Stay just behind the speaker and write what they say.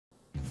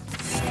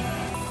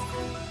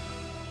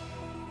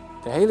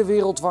De hele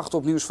wereld wacht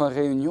op nieuws van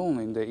Réunion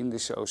in de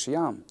Indische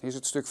Oceaan. Is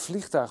het stuk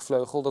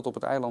vliegtuigvleugel dat op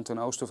het eiland ten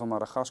oosten van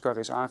Madagaskar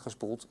is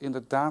aangespoeld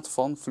inderdaad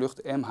van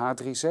vlucht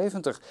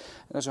MH370?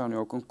 En er zou nu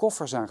ook een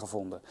koffer zijn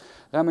gevonden.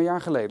 Ruim een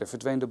jaar geleden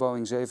verdween de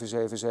Boeing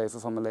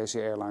 777 van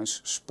Malaysia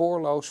Airlines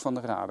spoorloos van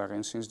de radar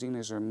en sindsdien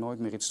is er nooit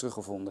meer iets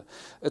teruggevonden.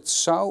 Het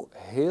zou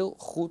heel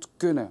goed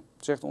kunnen,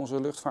 zegt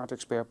onze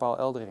luchtvaartexpert Paul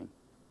Eldering.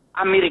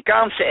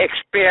 Amerikaanse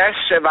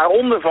experts,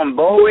 waaronder van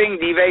Boeing,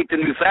 die weten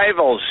nu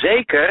vrijwel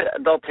zeker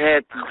dat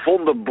het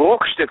gevonden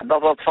brokstuk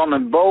dat van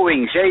een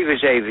Boeing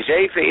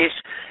 777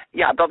 is.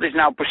 Ja, dat is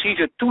nou precies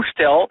het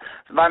toestel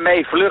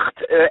waarmee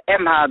vlucht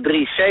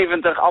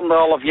MH370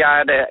 anderhalf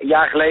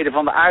jaar geleden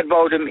van de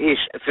aardbodem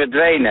is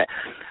verdwenen.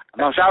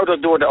 Dan zou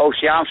dat door de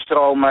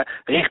oceaanstromen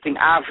richting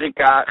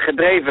Afrika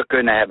gedreven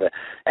kunnen hebben.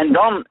 En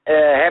dan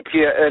heb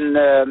je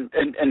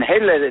een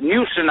hele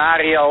nieuw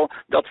scenario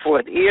dat voor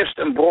het eerst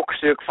een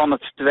brokstuk van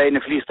het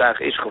verdwenen vliegtuig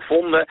is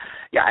gevonden.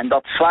 Ja, en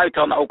dat sluit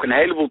dan ook een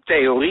heleboel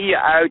theorieën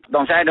uit.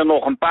 Dan zijn er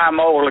nog een paar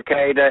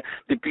mogelijkheden.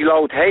 De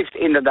piloot heeft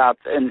inderdaad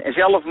een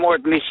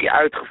zelfmoordmissie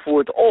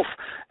uitgevoerd of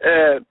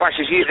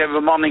passagiers en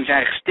bemanning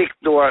zijn gestikt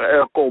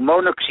door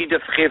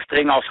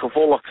koolmonoxidevergiftiging als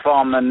gevolg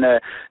van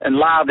een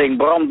lading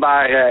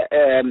brandbare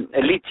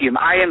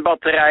lithium-ion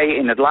batterijen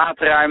in het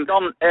laadruim.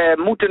 Dan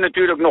moeten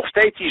natuurlijk nog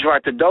steeds die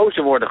zwarte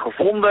dozen worden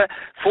gevonden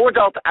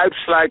voordat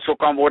uitsluitsel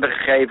kan worden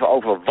gegeven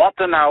over wat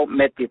er nou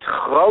met dit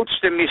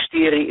grootste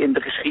mysterie in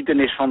de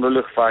geschiedenis van de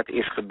luchtvaart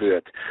is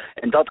gebeurd.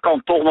 En dat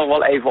kan toch nog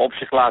wel even op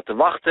zich laten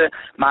wachten,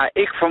 maar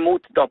ik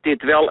vermoed dat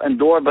dit wel een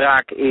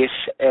doorbraak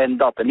is en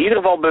dat in ieder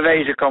geval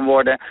bewezen kan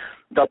worden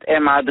dat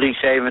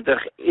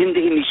MH370 in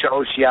de Indische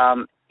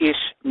Oceaan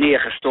is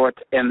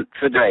neergestort en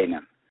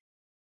verdwenen.